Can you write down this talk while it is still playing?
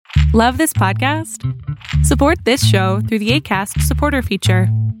Love this podcast? Support this show through the Acast supporter feature.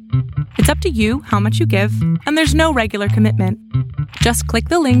 It's up to you how much you give, and there's no regular commitment. Just click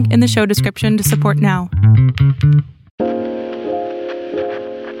the link in the show description to support now.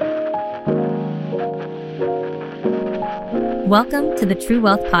 Welcome to the True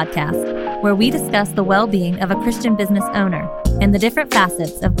Wealth Podcast, where we discuss the well-being of a Christian business owner and the different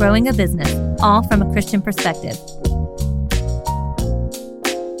facets of growing a business, all from a Christian perspective.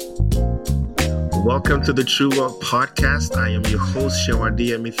 Welcome to the True Wealth Podcast. I am your host, Shewan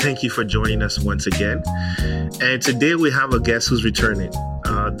Adeyemi. Thank you for joining us once again. And today we have a guest who's returning.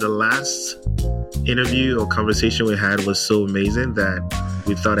 The last interview or conversation we had was so amazing that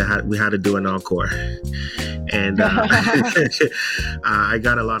we thought we had to do an encore. And I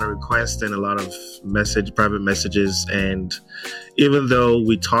got a lot of requests and a lot of private messages. And even though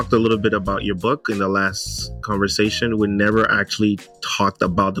we talked a little bit about your book in the last conversation, we never actually talked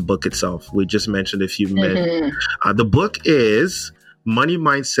about the book itself. We just mentioned a few myths. The book is Money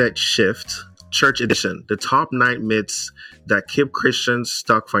Mindset Shift, Church Edition, the top 9 myths that keep Christians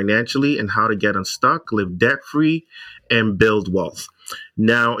stuck financially and how to get unstuck, live debt-free, and build wealth.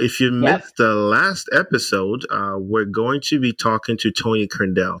 Now, if you missed the last episode, we're going to be talking to Toni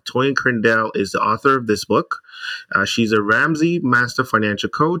Crandell. Toni Crandell is the author of this book. She's a Ramsey Master Financial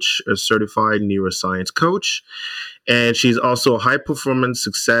Coach, a certified neuroscience coach, and she's also a high-performance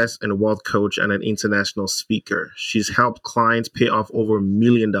success and wealth coach and an international speaker. She's helped clients pay off over $1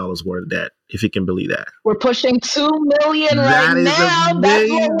 million worth of debt, if you can believe that. We're pushing $2 million right now. Amazing.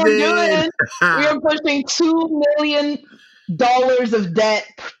 That's what we're doing. We are pushing $2 million of debt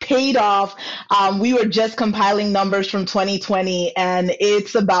paid off. We were just compiling numbers from 2020 and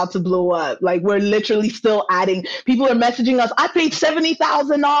it's about to blow up. Like, we're literally still adding. People are messaging us, I paid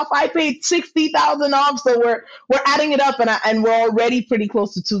 70,000 off, I paid 60,000 off. So we're adding it up and we're already pretty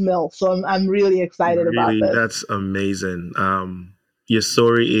close to 2 mil. So I'm really excited about this. That's amazing. Your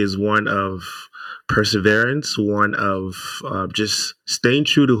story is one of perseverance, one of just staying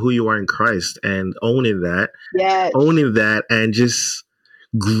true to who you are in Christ and owning that and just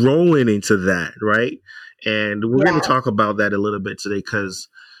growing into that, right? And we're going to talk about that a little bit today because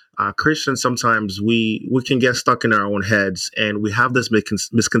Christians, sometimes we can get stuck in our own heads and we have this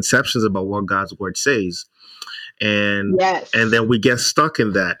misconceptions about what God's word says. And then we get stuck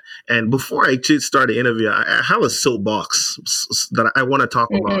in that. And before I start the interview, I have a soapbox that I want to talk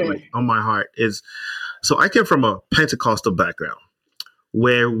about, like, on my heart. Is so I came from a Pentecostal background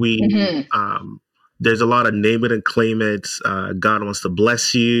where there's a lot of name it and claim it. God wants to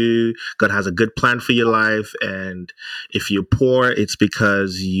bless you. God has a good plan for your life. And if you're poor, it's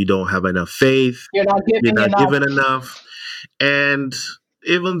because you don't have enough faith. You're not giving enough. And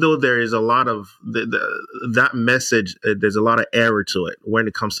even though there is a lot of that message, there's a lot of error to it when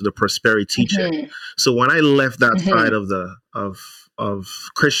it comes to the prosperity teaching. So when I left that side of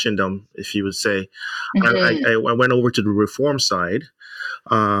Christendom, if you would say, I went over to the Reform side,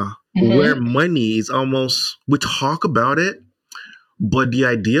 where money is almost, we talk about it, but the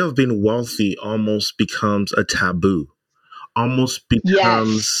idea of being wealthy almost becomes a taboo, almost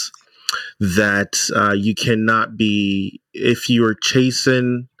becomes that you cannot be, if you're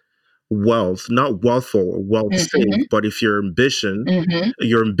chasing wealth, not wealth for wealth's sake, but if you're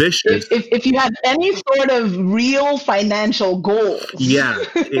you're ambitious. If you have any sort of real financial goals.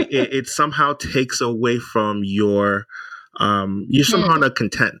 It somehow takes away from your, you're somehow not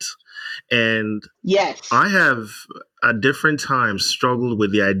content. And I have at different times struggled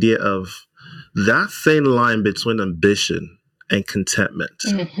with the idea of that thin line between ambition and contentment,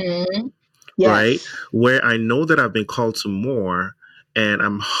 right? Where I know that I've been called to more and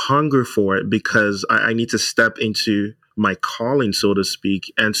I'm hungry for it because I need to step into my calling, so to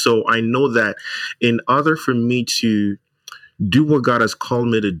speak. And so I know that in order for me to do what God has called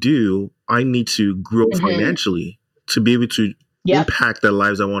me to do, I need to grow financially to be able to impact the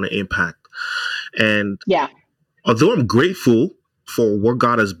lives I want to impact. And although I'm grateful for what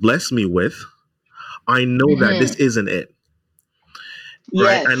God has blessed me with, I know that this isn't it.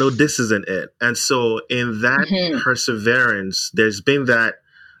 Right. I know this isn't it. And so in that perseverance, there's been that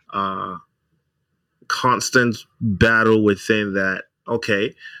constant battle within that,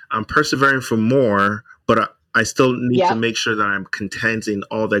 okay, I'm persevering for more, but I still need to make sure that I'm content in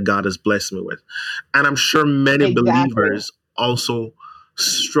all that God has blessed me with. And I'm sure many believers also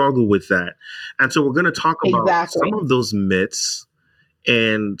struggle with that. And so we're going to talk about some of those myths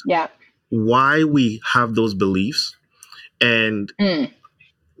and why we have those beliefs. And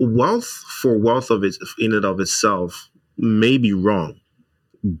wealth for wealth of it in and of itself may be wrong,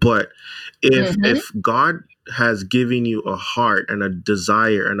 but if God has given you a heart and a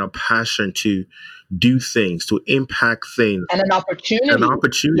desire and a passion to do things, to impact things, and an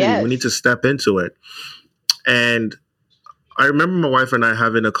opportunity. We need to step into it. And I remember my wife and I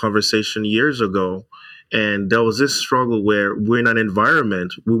having a conversation years ago, and there was this struggle where we were in an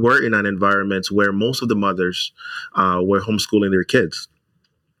environment where most of the mothers were homeschooling their kids,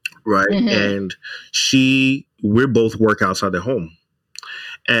 right? Mm-hmm. And we both work outside the home.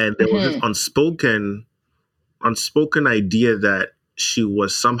 And there was this unspoken idea that she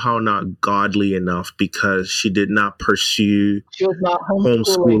was somehow not godly enough because she did not pursue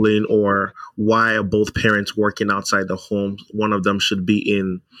homeschooling, or why are both parents working outside the home? One of them should be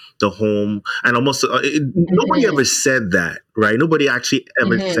in the home. And almost nobody ever said that, right? Nobody actually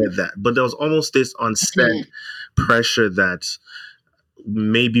ever said that. But there was almost this unsaid pressure that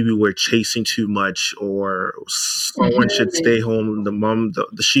maybe we were chasing too much, or someone should stay home. The mom,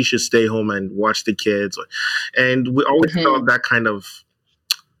 she should stay home and watch the kids. And we always felt that kind of,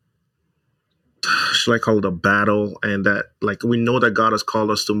 should I call it a battle? And that, like, we know that God has called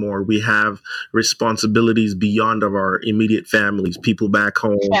us to more. We have responsibilities beyond of our immediate families, people back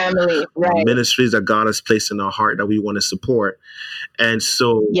home, ministries that God has placed in our heart that we want to support. And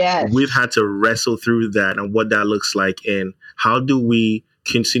so we've had to wrestle through that and what that looks like, and how do we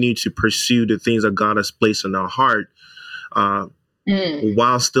continue to pursue the things that God has placed in our heart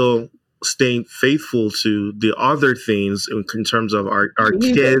while still staying faithful to the other things in terms of our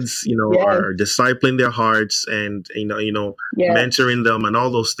kids, are discipling their hearts and, mentoring them and all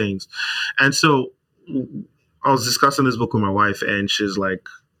those things. And so I was discussing this book with my wife, and she's like,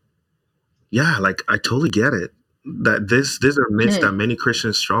 yeah, like, I totally get it. That these are myths that many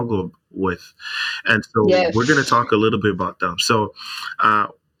Christians struggle with. And so we're going to talk a little bit about them. So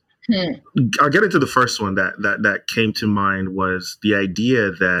I'll get into the first one that came to mind, was the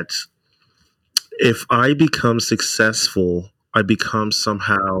idea that if I become successful, I become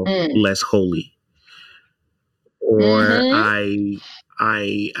somehow less holy, or I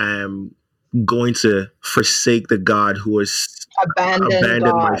am going to forsake the God who has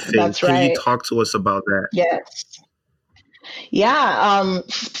abandoned my faith. That's right. Can you talk to us about that? Yes. Yeah.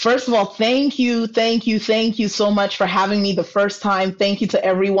 First of all, thank you so much for having me the first time. Thank you to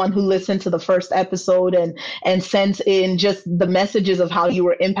everyone who listened to the first episode and sent in just the messages of how you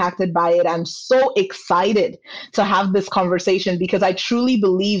were impacted by it. I'm so excited to have this conversation, because I truly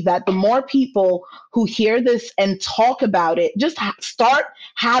believe that the more people who hear this and talk about it, just start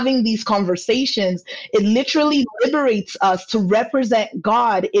having these conversations, it literally liberates us to represent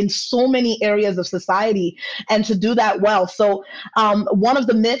God in so many areas of society, and to do that well. So one of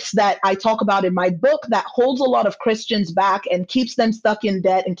the myths that I talk about in my book that holds a lot of Christians back and keeps them stuck in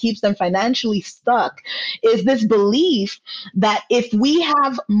debt and keeps them financially stuck is this belief that if we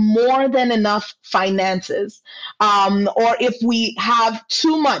have more than enough finances, or if we have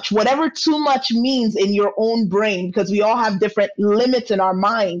too much, whatever too much means in your own brain, because we all have different limits in our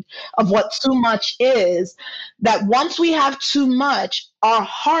mind of what too much is, that once we have too much, our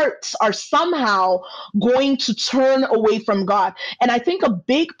hearts are somehow going to turn away from God. And I think a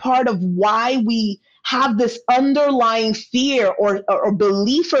big part of why we have this underlying fear or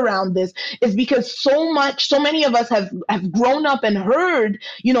belief around this is because so many of us have grown up and heard,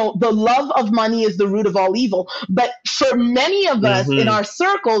 the love of money is the root of all evil. But for many of us in our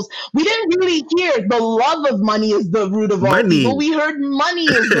circles, we didn't really hear the love of money is the root of all evil. We heard money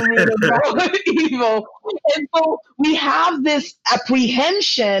is the root of all evil. And so we have this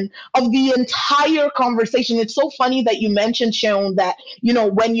apprehension of the entire conversation. It's so funny that you mentioned, Sharon, that,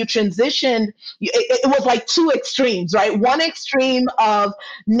 when you transitioned, it was like two extremes, right? One extreme of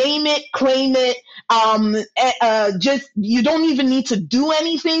name it, claim it, just you don't even need to do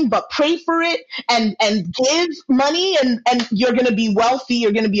anything but pray for it and give money and you're going to be wealthy,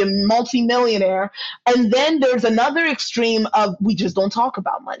 you're going to be a multimillionaire. And then there's another extreme of we just don't talk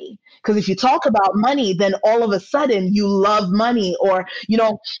about money. Because if you talk about money, then all of a sudden you love money, or,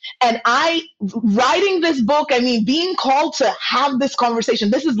 and I, writing this book, being called to have this conversation,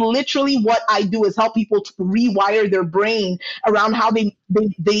 this is literally what I do, is help people to rewire their brain around how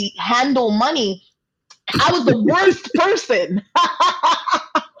they handle money. I was the worst person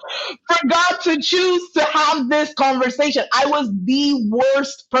for God to choose to have this conversation. I was the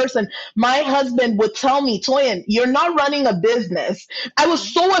worst person. My husband would tell me, Toyin, you're not running a business. I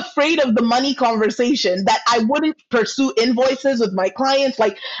was so afraid of the money conversation that I wouldn't pursue invoices with my clients.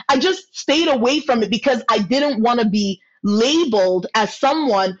 Like, I just stayed away from it because I didn't want to be labeled as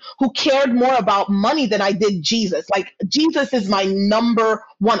someone who cared more about money than I did Jesus. Like, Jesus is my number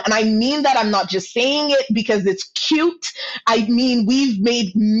one. And I mean that. I'm not just saying it because it's cute. I mean, we've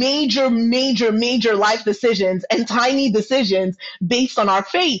made major, major, major life decisions and tiny decisions based on our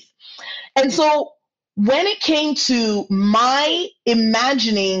faith. And so when it came to my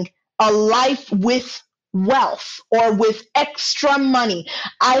imagining a life with wealth or with extra money,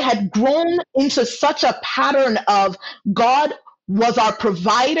 I had grown into such a pattern of God was our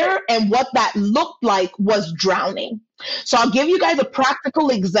provider, and what that looked like was drowning. So I'll give you guys a practical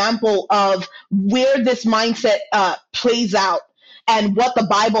example of where this mindset plays out and what the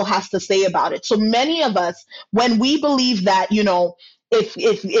Bible has to say about it. So many of us, when we believe that, you know,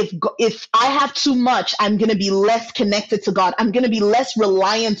 if I have too much, I'm going to be less connected to God. I'm going to be less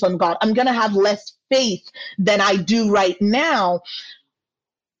reliant on God. I'm going to have less faith than I do right now.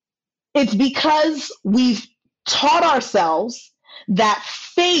 It's because we've taught ourselves that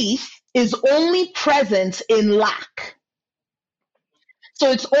faith is only present in lack.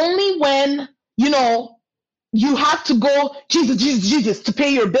 So it's only when, you know, you have to go, Jesus, Jesus, Jesus, to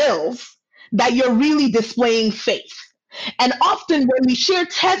pay your bills, that you're really displaying faith. And often when we share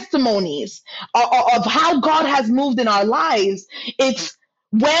testimonies of how God has moved in our lives, it's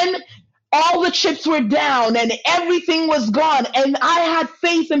when all the chips were down and everything was gone and I had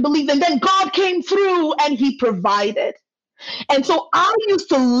faith and believed, and then God came through and he provided. And so I used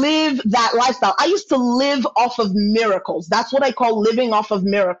to live that lifestyle. I used to live off of miracles. That's what I call living off of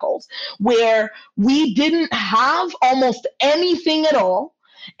miracles, where we didn't have almost anything at all.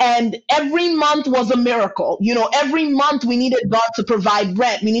 And every month was a miracle. You know, every month we needed God to provide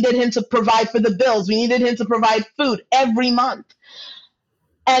rent. We needed him to provide for the bills. We needed him to provide food every month.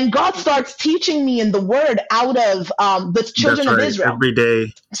 And God starts teaching me in the word out of the children of Israel. Every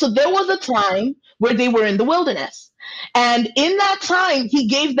day. So there was a time where they were in the wilderness. And in that time, he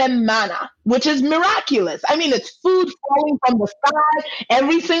gave them manna, which is miraculous. I mean, it's food falling from the sky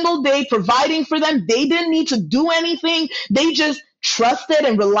every single day, providing for them. They didn't need to do anything. They just trusted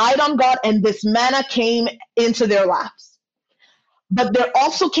and relied on God, and this manna came into their laps. But there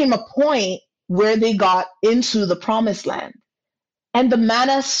also came a point where they got into the promised land, and the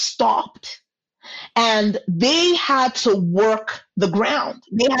manna stopped. And they had to work the ground.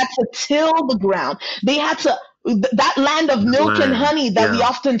 They had to till the ground. They had to, that land of milk and honey that we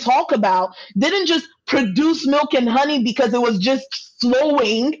often talk about didn't just produce milk and honey because it was just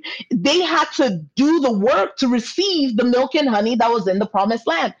flowing. They had to do the work to receive the milk and honey that was in the promised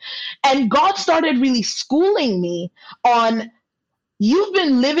land. And God started really schooling me on, you've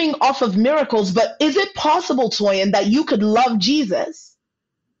been living off of miracles, but is it possible, Toyin, that you could love Jesus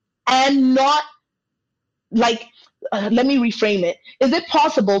and not, like, let me reframe it. Is it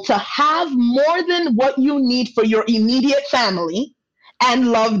possible to have more than what you need for your immediate family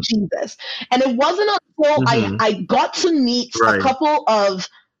and love Jesus? And it wasn't until I got to meet a couple of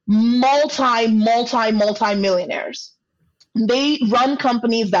multi-millionaires. They run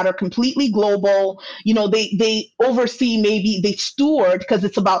companies that are completely global. You know, they oversee, maybe they steward, because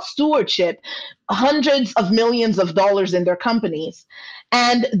it's about stewardship, hundreds of millions of dollars in their companies.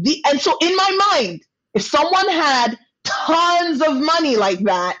 And so in my mind, if someone had tons of money like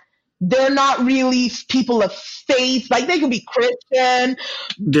that, they're not really people of faith. Like, they could be Christian,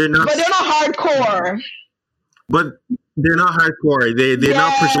 but they're not hardcore. But they're not hardcore. They're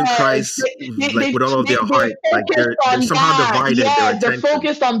not pushing Christ with all of their heart. Like, they're somehow divided. They're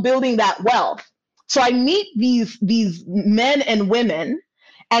focused on building that wealth. So I meet these men and women,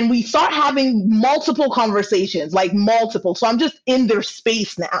 and we start having multiple conversations, like multiple. So I'm just in their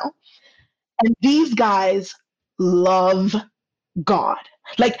space now. And these guys love God.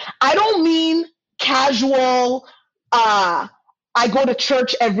 Like, I don't mean casual, I go to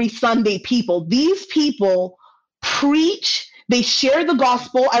church every Sunday people. These people preach. They share the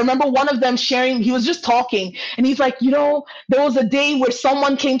gospel. I remember one of them sharing, he was just talking, and he's like, you know, there was a day where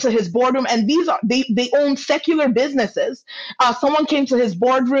someone came to his boardroom, and they own secular businesses. Someone came to his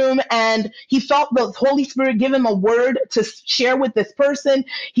boardroom, and he felt the Holy Spirit give him a word to share with this person.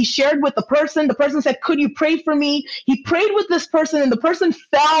 He shared with the person. The person said, could you pray for me? He prayed with this person, and the person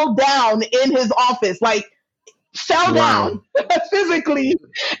fell down in his office, like, fell down physically,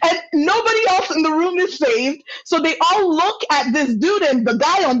 and nobody else in the room is saved. So they all look at this dude and the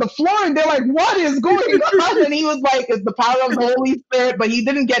guy on the floor, and they're like, what is going on? And he was like, it's the power of the Holy Spirit, but he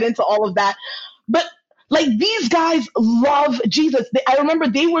didn't get into all of that. But like, these guys love Jesus. I remember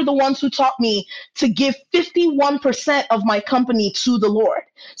they were the ones who taught me to give 51% of my company to the Lord.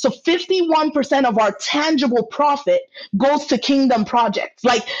 So 51% of our tangible profit goes to kingdom projects.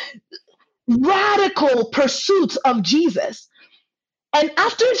 Like, radical pursuit of Jesus. And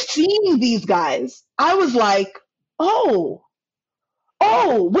after seeing these guys, I was like, oh,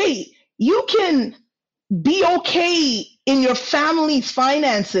 wait, you can be okay in your family's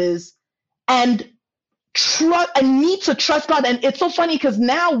finances and need to trust God. And it's so funny because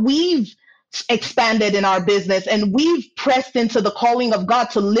now we've expanded in our business and we've pressed into the calling of God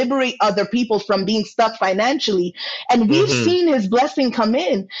to liberate other people from being stuck financially. And we've seen his blessing come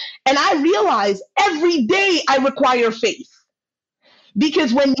in. And I realize every day I require faith.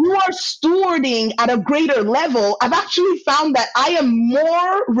 Because when you are stewarding at a greater level, I've actually found that I am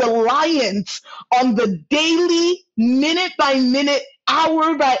more reliant on the daily, minute by minute,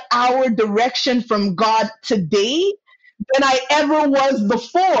 hour by hour direction from God today than I ever was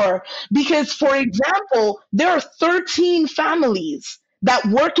before. Because, for example, there are 13 families that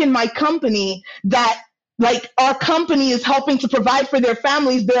work in my company that, like, our company is helping to provide for their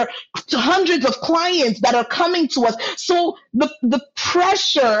families. There are hundreds of clients that are coming to us. So the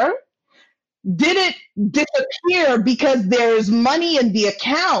pressure didn't disappear because there's money in the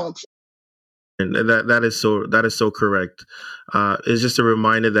account. And that is so correct. It's just a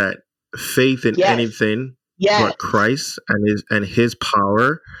reminder that faith in anything but Christ and his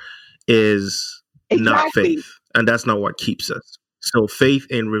power is not faith. And that's not what keeps us. So faith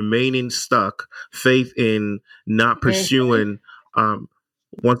in remaining stuck, faith in not pursuing,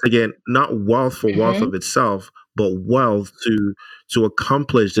 once again, not wealth for wealth of itself, but wealth to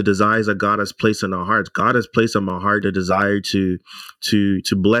accomplish the desires that God has placed in our hearts. God has placed in my heart the desire to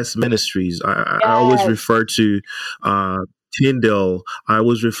bless ministries. I always refer to Tyndale. I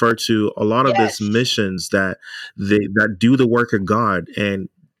always refer to a lot of these missions that do the work of God, and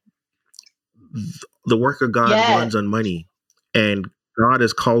the work of God runs on money. And God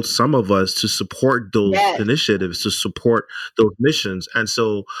has called some of us to support those initiatives, to support those missions. And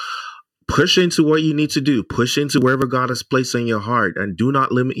so push into what you need to do. Push into wherever God has placed in your heart, and do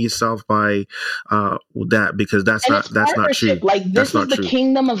not limit yourself by that, because that's not true. Like, this is the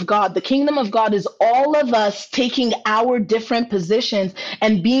kingdom of God. The kingdom of God is all of us taking our different positions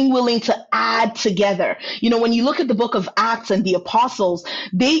and being willing to add together. You know, when you look at the book of Acts and the apostles,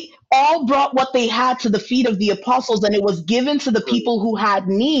 they all brought what they had to the feet of the apostles, and it was given to the people who had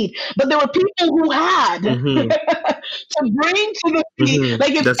need. But there were people who had to bring to the feet.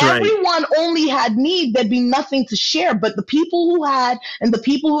 Like, if everyone only had need, there'd be nothing to share. But the people who had and the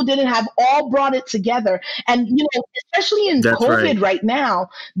people who didn't have all brought it together. And, you know, especially in COVID right now,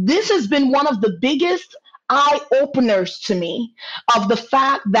 this has been one of the biggest eye-openers to me of the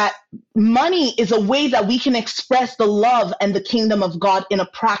fact that money is a way that we can express the love and the kingdom of God in a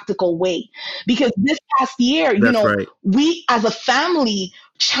practical way. Because this past year, we as a family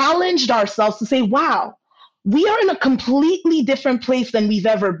challenged ourselves to say, wow, we are in a completely different place than we've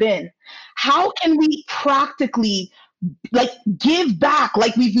ever been. How can we practically, like, give back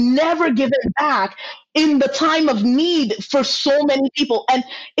like we've never given back in the time of need for so many people? And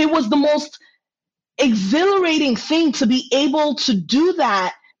it was the most exhilarating thing to be able to do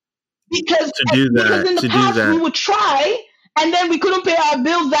that, because in the past we would try and then we couldn't pay our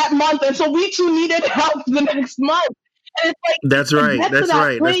bills that month, and so we too needed help the next month. And it's like, that's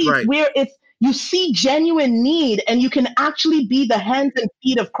right. Where it's, you see genuine need, and you can actually be the hands and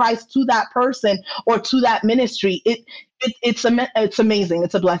feet of Christ to that person or to that ministry. It's amazing.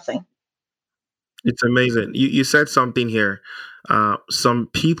 It's a blessing. It's amazing. You said something here. Some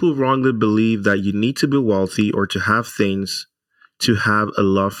people wrongly believe that you need to be wealthy or to have things to have a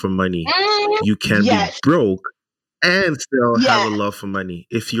love for money. You can be broke and still have a love for money.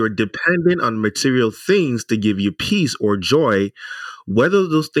 If you're dependent on material things to give you peace or joy, whether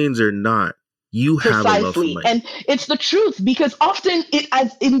those things are not, you have a love for money. And it's the truth, because often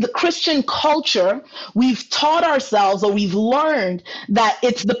as in the Christian culture, we've taught ourselves, or we've learned, that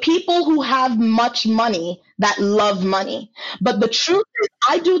it's the people who have much money that love money. But the truth is,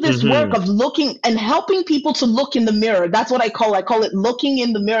 I do this work of looking and helping people to look in the mirror. That's what I call it looking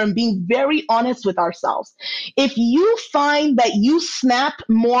in the mirror and being very honest with ourselves. If you find that you snap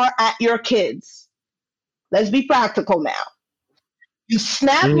more at your kids, let's be practical now. You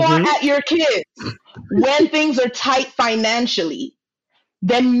snap more at your kids when things are tight financially,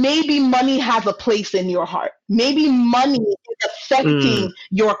 then maybe money has a place in your heart. Maybe money is affecting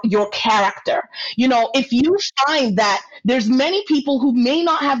your character. You know, if you find that there's many people who may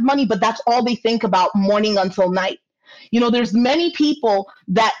not have money, but that's all they think about morning until night. You know, there's many people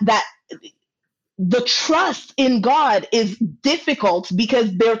that the trust in God is difficult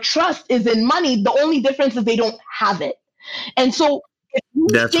because their trust is in money. The only difference is they don't have it. And so if you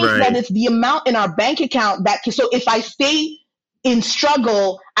think that it's the amount in our bank account so if I stay in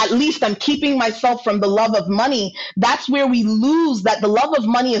struggle, at least I'm keeping myself from the love of money. That's where we lose that the love of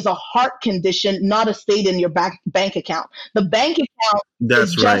money is a heart condition, not a state in your bank account. The bank account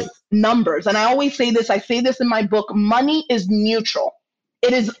is just numbers. And I always say this, I say this in my book, money is neutral.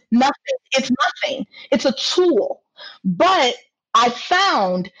 It is nothing. It's nothing. It's a tool. But I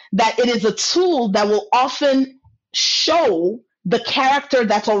found that it is a tool that will often show the character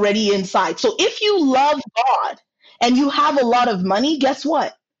that's already inside. So if you love God and you have a lot of money, guess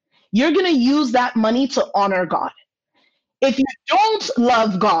what? You're going to use that money to honor God. If you don't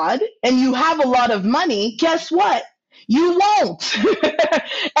love God and you have a lot of money, guess what? You won't.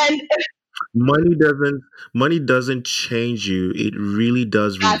 and money doesn't change you. It really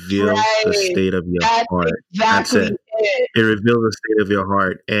does reveal the state of your heart. Exactly. That's it. It reveals the state of your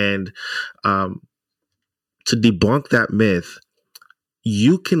heart. And to debunk that myth,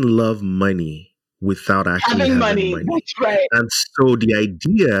 you can love money without actually having money. That's right. And so the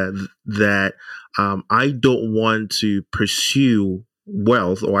idea that I don't want to pursue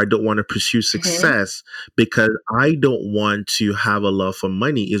wealth or I don't want to pursue success because I don't want to have a love for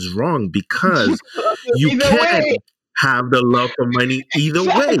money is wrong, because you can have the love for money either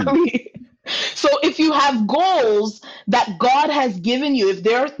way. So if you have goals that God has given you, if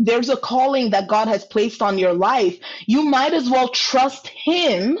there's a calling that God has placed on your life, you might as well trust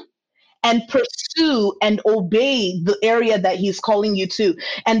Him and pursue and obey the area that He's calling you to.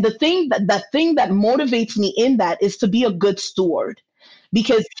 And the thing that motivates me in that is to be a good steward.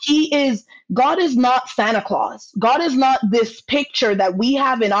 Because God is not Santa Claus. God is not this picture that we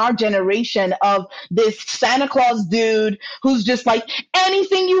have in our generation of this Santa Claus dude who's just like,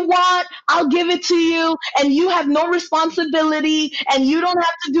 anything you want, I'll give it to you. And you have no responsibility and you don't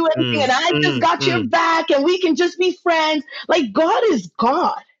have to do anything. And I just got your back and we can just be friends. Like, God is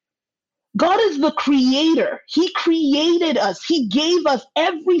God. God is the creator. He created us. He gave us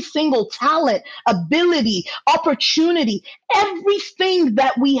every single talent, ability, opportunity. Everything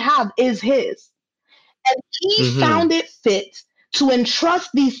that we have is His. And He found it fit to entrust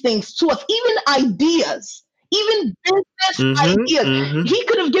these things to us, even ideas, even business ideas. He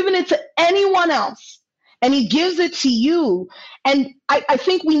could have given it to anyone else. And He gives it to you. And I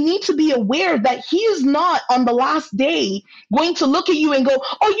think we need to be aware that He is not on the last day going to look at you and go,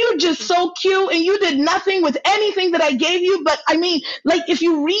 oh, you're just so cute and you did nothing with anything that I gave you. But I mean, like, if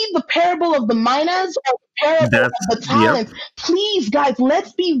you read the parable of the minas or the parable of the talents, please, guys,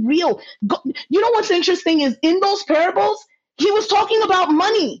 let's be real. You know what's interesting is in those parables, He was talking about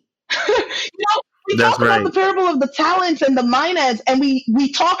money. We talk about the parable of the talents and the minas, and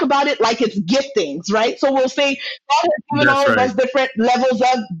we talk about it like it's giftings, right? So we'll say God has given all of us different levels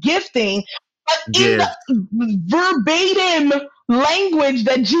of gifting, but in the verbatim language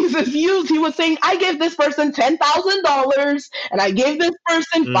that Jesus used, He was saying, I gave this person $10,000, and I gave this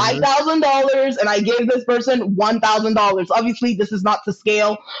person $5,000, and I gave this person $1,000. Obviously, this is not to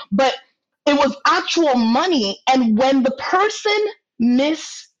scale, but it was actual money, and when the person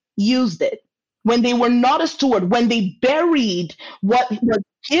misused it, when they were not a steward, when they buried what was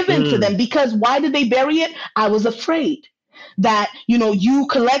given to them, because why did they bury it? I was afraid that, you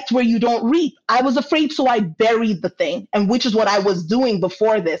collect where you don't reap. I was afraid, so I buried the thing, and which is what I was doing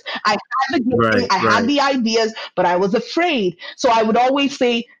before this. I had the gifting, I had the ideas, but I was afraid. So I would always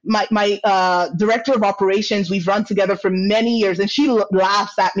say, my director of operations, we've run together for many years, and she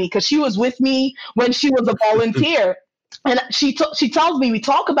laughs at me because she was with me when she was a volunteer. And she tells me, we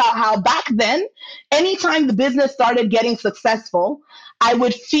talk about how back then, anytime the business started getting successful, I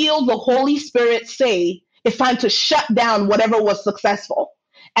would feel the Holy Spirit say, it's time to shut down whatever was successful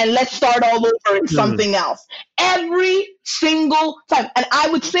and let's start all over in something else. Every single time. And I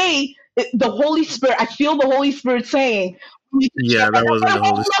would say the Holy Spirit, I feel the Holy Spirit saying, that wasn't the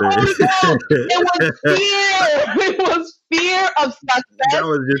Holy Spirit. It was fear. It was fear of success. That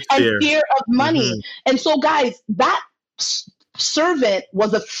was just fear. And fear of money. And so, guys, that servant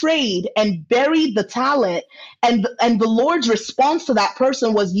was afraid and buried the talent, and the Lord's response to that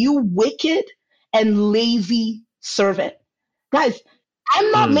person was, you wicked and lazy servant. Guys,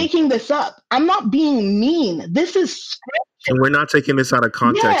 I'm not making this up. I'm not being mean. This is scripture. And we're not taking this out of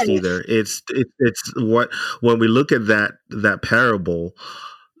context either. It's what, when we look at that parable,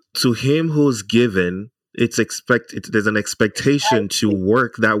 to him who's given, there's an expectation to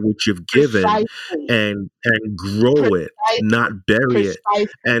work that which you've given and grow it, not bury it.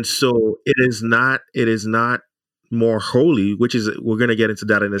 And so it is not more holy, which is, we're going to get into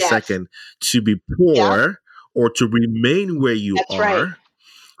that in a second, to be poor or to remain where you are,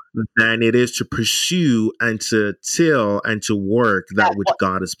 than it is to pursue and to till and to work that which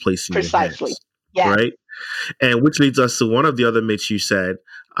God has placed in your hands. Right? And which leads us to one of the other myths you said,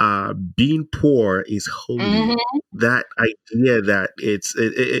 being poor is holy. Mm-hmm. That idea that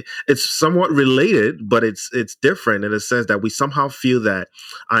it's somewhat related, but it's different in the sense that we somehow feel that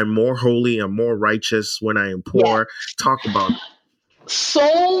I'm more holy and more righteous when I am poor. Yeah. Talk about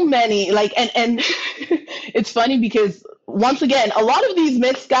So many, like, and it's funny because once again, a lot of these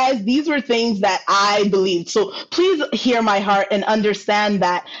myths, guys, these were things that I believed. So please hear my heart and understand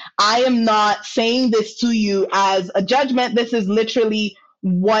that I am not saying this to you as a judgment. This is literally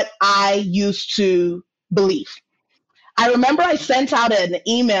what I used to believe. I remember I sent out an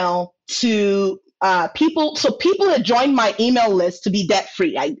email to people. So people had joined my email list to be debt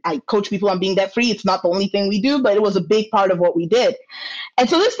free. I coach people on being debt free. It's not the only thing we do, but it was a big part of what we did. And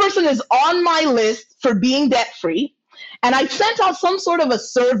so this person is on my list for being debt free. And I sent out some sort of a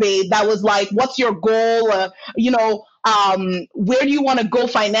survey that was like, what's your goal? Where do you want to go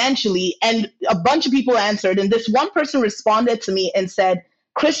financially? And a bunch of people answered. And this one person responded to me and said,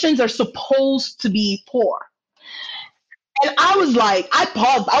 Christians are supposed to be poor. And I was like, I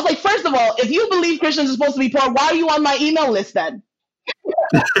paused. I was like, first of all, if you believe Christians are supposed to be poor, why are you on my email list then?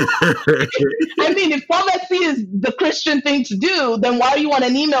 I mean, if poverty is the Christian thing to do, then why are you on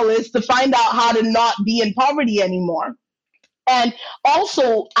an email list to find out how to not be in poverty anymore? And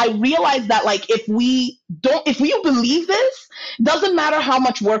also, I realized that, like, if we believe this, doesn't matter how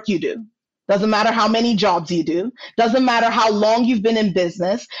much work you do. Doesn't matter how many jobs you do. Doesn't matter how long you've been in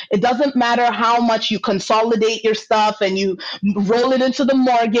business. It doesn't matter how much you consolidate your stuff and you roll it into the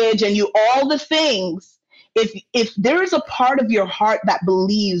mortgage and you all the things. If there is a part of your heart that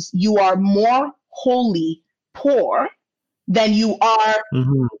believes you are more holy poor than you are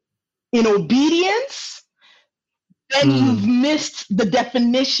in obedience, then you've missed the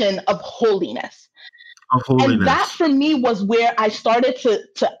definition of holiness. And that for me was where I started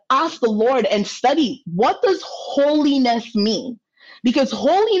to ask the Lord and study, what does holiness mean? Because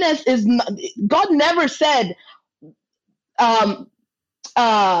holiness is not, God never said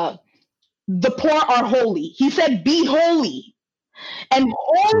the poor are holy. He said, be holy. And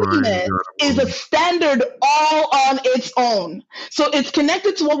holiness is a standard all on its own. So it's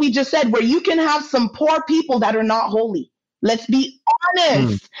connected to what we just said, where you can have some poor people that are not holy. Let's be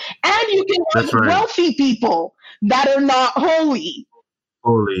honest. And you can have wealthy people that are not holy.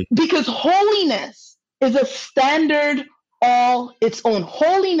 Because holiness is a standard all its own.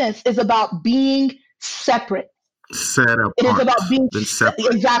 Holiness is about being separate. Set apart. It is about being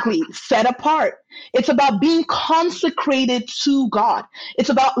set apart. It's about being consecrated to God. It's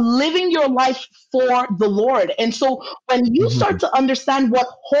about living your life for the Lord. And so when you start to understand what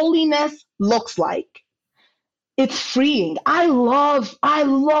holiness looks like, it's freeing. I love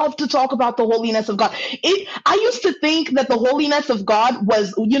to talk about the holiness of God. I used to think that the holiness of God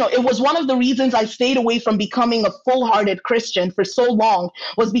was, it was one of the reasons I stayed away from becoming a full-hearted Christian for so long,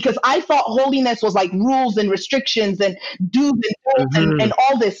 was because I thought holiness was like rules and restrictions and do's and don'ts and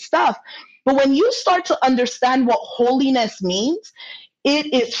all this stuff. But when you start to understand what holiness means,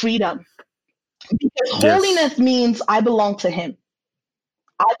 it is freedom. Because holiness means I belong to Him.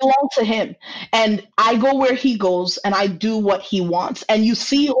 I belong to Him, and I go where He goes, and I do what He wants. And you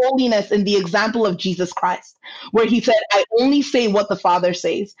see holiness in the example of Jesus Christ, where He said, I only say what the Father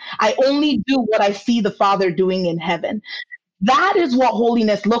says. I only do what I see the Father doing in heaven. That is what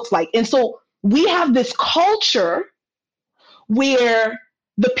holiness looks like. And so we have this culture where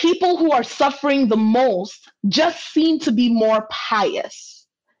the people who are suffering the most just seem to be more pious.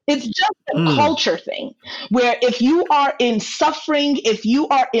 It's just a culture thing where if you are in suffering, if you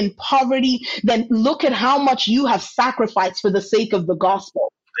are in poverty, then look at how much you have sacrificed for the sake of the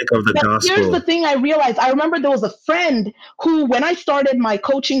gospel. Here's the thing I realized. I remember there was a friend who, when I started my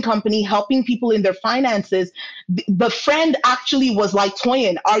coaching company, helping people in their finances, the friend actually was like,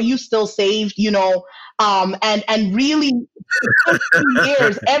 Toyin, are you still saved? And really, for 2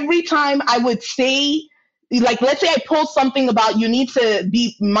 years, every time I would say, like, let's say I post something about you need to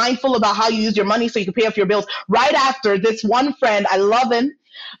be mindful about how you use your money so you can pay off your bills. Right after, this one friend, I love him,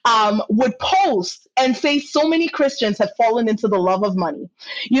 would post and say so many Christians have fallen into the love of money.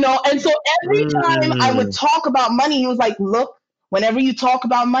 And so every time I would talk about money, he was like, look, whenever you talk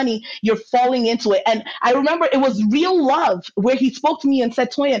about money, you're falling into it. And I remember it was real love where he spoke to me and said,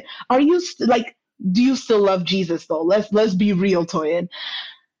 Toyin, are you do you still love Jesus though? Let's be real, Toyin.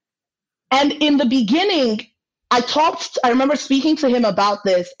 And in the beginning, I remember speaking to him about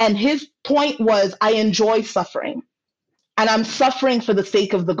this, and his point was, I enjoy suffering, and I'm suffering for the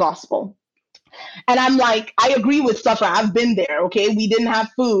sake of the gospel. And I'm like, I agree with suffer. I've been there. Okay. We didn't have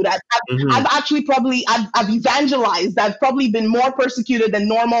food. I've actually I've evangelized. I've probably been more persecuted than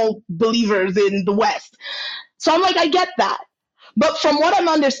normal believers in the West. So I'm like, I get that. But from what I'm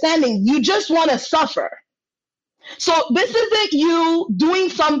understanding, you just want to suffer. So this isn't you doing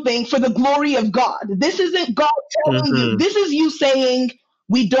something for the glory of God. This isn't God telling you. This is you saying,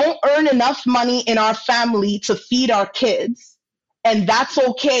 we don't earn enough money in our family to feed our kids. And that's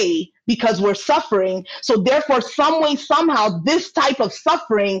okay because we're suffering. So therefore, some way, somehow, this type of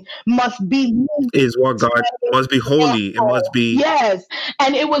suffering must be is what God must be holy. It must be. Yes.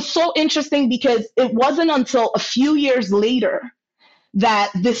 And it was so interesting because it wasn't until a few years later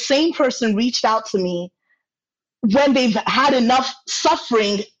that the same person reached out to me when they've had enough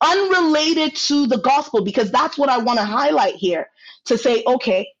suffering unrelated to the gospel, because that's what I want to highlight here, to say,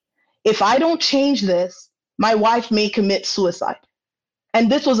 okay, if I don't change this, my wife may commit suicide. And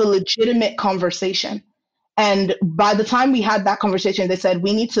this was a legitimate conversation. And by the time we had that conversation, they said,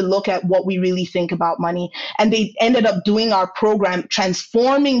 we need to look at what we really think about money. And they ended up doing our program,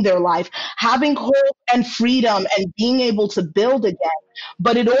 transforming their life, having hope and freedom and being able to build again.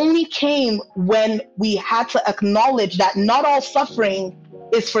 But it only came when we had to acknowledge that not all suffering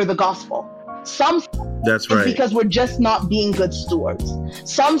is for the gospel. Some That's right. because we're just not being good stewards.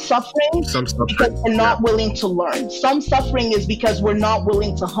 Some suffering because we're not willing to learn. Some suffering is because we're not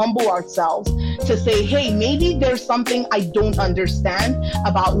willing to humble ourselves to say, hey, maybe there's something I don't understand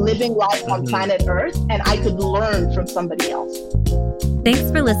about living life on planet Earth, and I could learn from somebody else.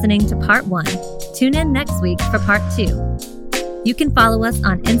 Thanks for listening to part 1. Tune in next week for part 2. You can follow us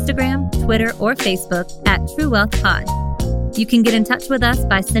on Instagram, Twitter, or Facebook at True Wealth Pod. You can get in touch with us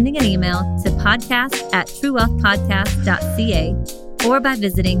by sending an email to podcast@truewealthpodcast.ca or by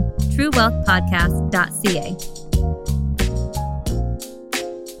visiting truewealthpodcast.ca.